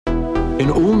In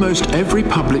almost every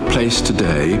public place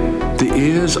today, the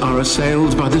ears are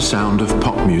assailed by the sound of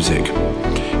pop music.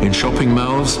 In shopping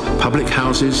malls, public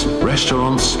houses,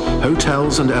 restaurants,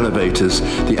 hotels and elevators,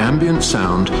 the ambient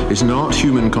sound is not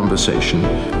human conversation,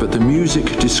 but the music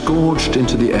disgorged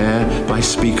into the air by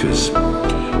speakers,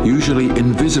 usually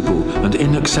invisible and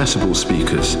inaccessible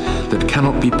speakers that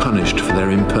cannot be punished for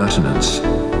their impertinence.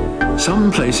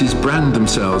 Some places brand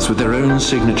themselves with their own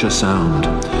signature sound,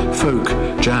 folk,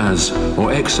 jazz,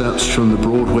 or excerpts from the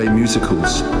Broadway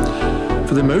musicals.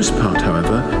 For the most part,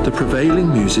 however, the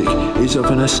prevailing music is of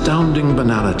an astounding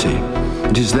banality.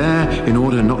 It is there in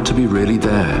order not to be really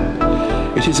there.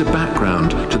 It is a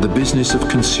background to the business of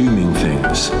consuming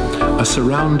things, a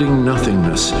surrounding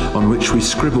nothingness on which we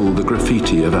scribble the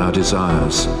graffiti of our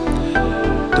desires.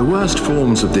 The worst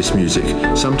forms of this music,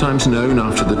 sometimes known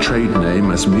after the trade name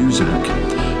as muzak,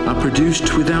 are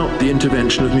produced without the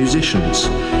intervention of musicians,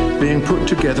 being put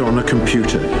together on a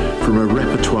computer from a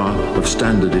repertoire of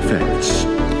standard effects.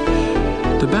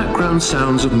 The background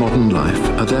sounds of modern life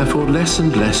are therefore less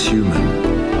and less human.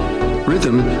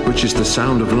 Rhythm, which is the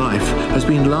sound of life, has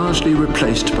been largely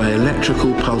replaced by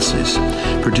electrical pulses,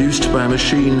 produced by a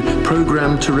machine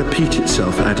programmed to repeat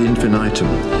itself ad infinitum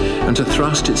and to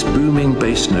thrust its booming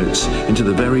bass notes into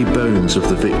the very bones of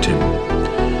the victim.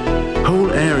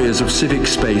 Whole areas of civic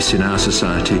space in our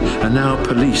society are now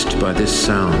policed by this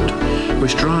sound,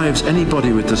 which drives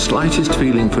anybody with the slightest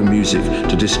feeling for music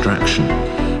to distraction,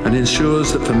 and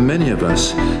ensures that for many of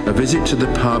us, a visit to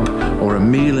the pub or a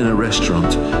meal in a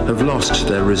restaurant have lost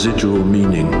their residual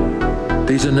meaning.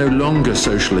 These are no longer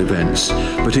social events,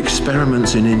 but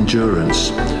experiments in endurance,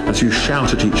 as you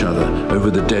shout at each other over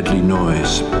the deadly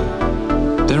noise.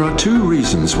 There are two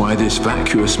reasons why this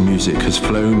vacuous music has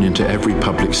flown into every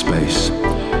public space.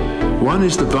 One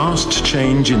is the vast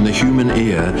change in the human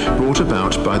ear brought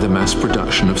about by the mass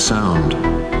production of sound.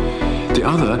 The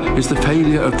other is the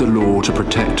failure of the law to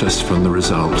protect us from the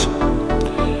result.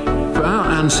 For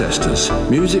our ancestors,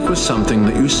 music was something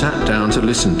that you sat down to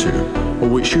listen to, or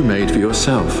which you made for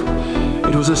yourself.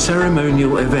 It was a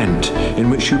ceremonial event in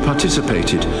which you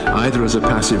participated, either as a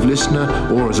passive listener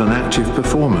or as an active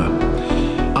performer.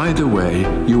 Either way,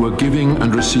 you were giving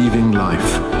and receiving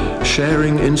life,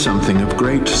 sharing in something of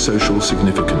great social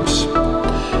significance.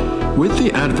 With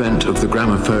the advent of the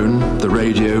gramophone, the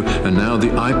radio, and now the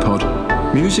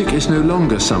iPod, music is no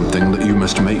longer something that you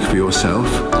must make for yourself,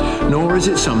 nor is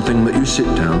it something that you sit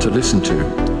down to listen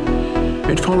to.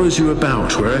 It follows you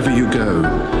about wherever you go,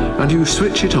 and you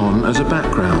switch it on as a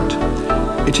background.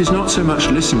 It is not so much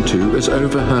listened to as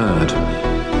overheard.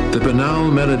 The banal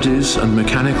melodies and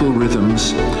mechanical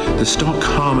rhythms, the stock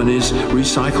harmonies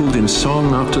recycled in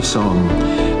song after song,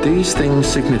 these things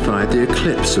signify the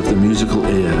eclipse of the musical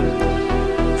ear.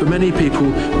 For many people,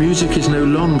 music is no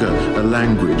longer a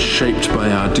language shaped by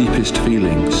our deepest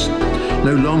feelings,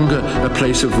 no longer a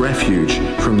place of refuge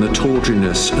from the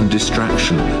tawdriness and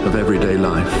distraction of everyday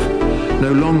life,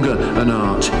 no longer an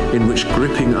art in which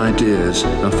gripping ideas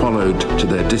are followed to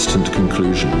their distant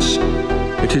conclusions.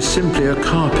 It is simply a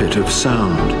carpet of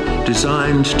sound,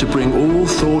 designed to bring all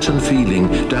thought and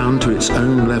feeling down to its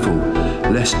own level,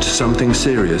 lest something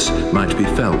serious might be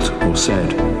felt or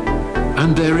said.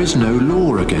 And there is no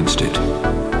law against it.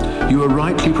 You are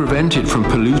rightly prevented from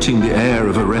polluting the air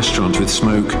of a restaurant with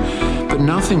smoke, but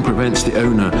nothing prevents the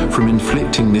owner from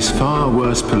inflicting this far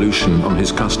worse pollution on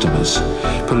his customers,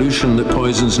 pollution that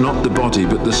poisons not the body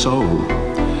but the soul.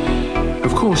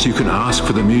 Of course you can ask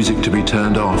for the music to be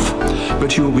turned off,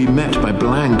 but you will be met by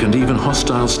blank and even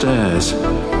hostile stares.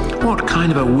 What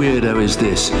kind of a weirdo is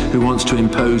this who wants to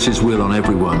impose his will on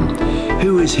everyone?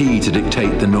 Who is he to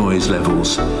dictate the noise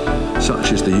levels?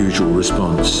 Such is the usual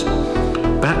response.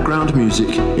 Background music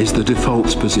is the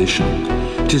default position.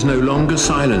 It is no longer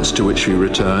silence to which we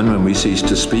return when we cease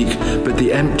to speak, but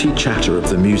the empty chatter of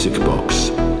the music box.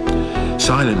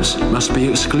 Silence must be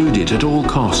excluded at all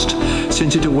cost,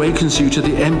 since it awakens you to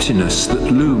the emptiness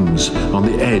that looms on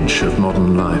the edge of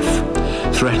modern life,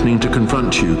 threatening to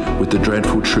confront you with the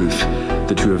dreadful truth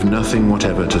that you have nothing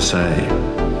whatever to say.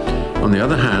 On the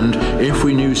other hand, if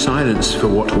we knew silence for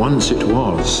what once it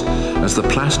was, as the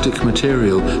plastic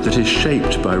material that is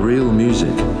shaped by real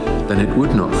music, then it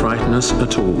would not frighten us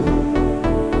at all.